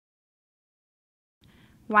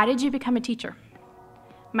Why did you become a teacher?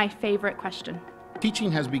 My favorite question. Teaching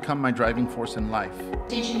has become my driving force in life.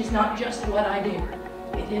 Teaching is not just what I do,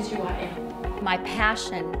 it is who I am. My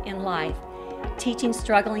passion in life, teaching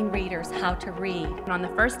struggling readers how to read. And on the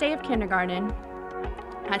first day of kindergarten,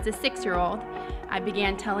 as a 6-year-old, I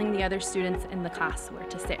began telling the other students in the class where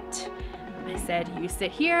to sit. I said, you sit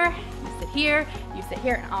here, you sit here, you sit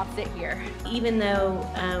here, and I'll sit here. Even though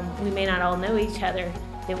we may not all know each other,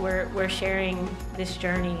 that we're sharing this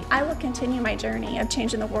journey. I will continue my journey of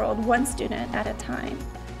changing the world one student at a time.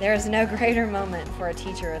 There is no greater moment for a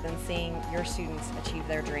teacher than seeing your students achieve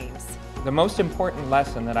their dreams. The most important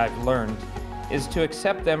lesson that I've learned is to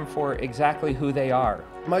accept them for exactly who they are.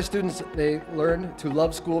 My students, they learn to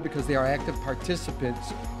love school because they are active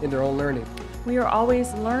participants in their own learning. We are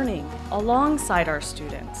always learning alongside our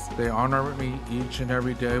students. They honor me each and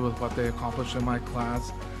every day with what they accomplish in my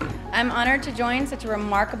class. I'm honored to join such a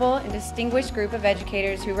remarkable and distinguished group of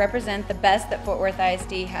educators who represent the best that Fort Worth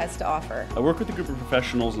ISD has to offer. I work with a group of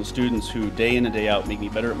professionals and students who day in and day out make me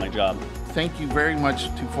better at my job. Thank you very much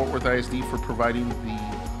to Fort Worth ISD for providing the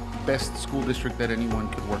best school district that anyone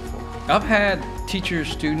could work for. I've had teachers,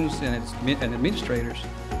 students, and administrators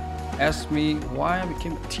ask me why I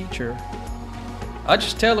became a teacher. I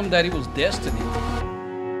just tell them that it was destiny.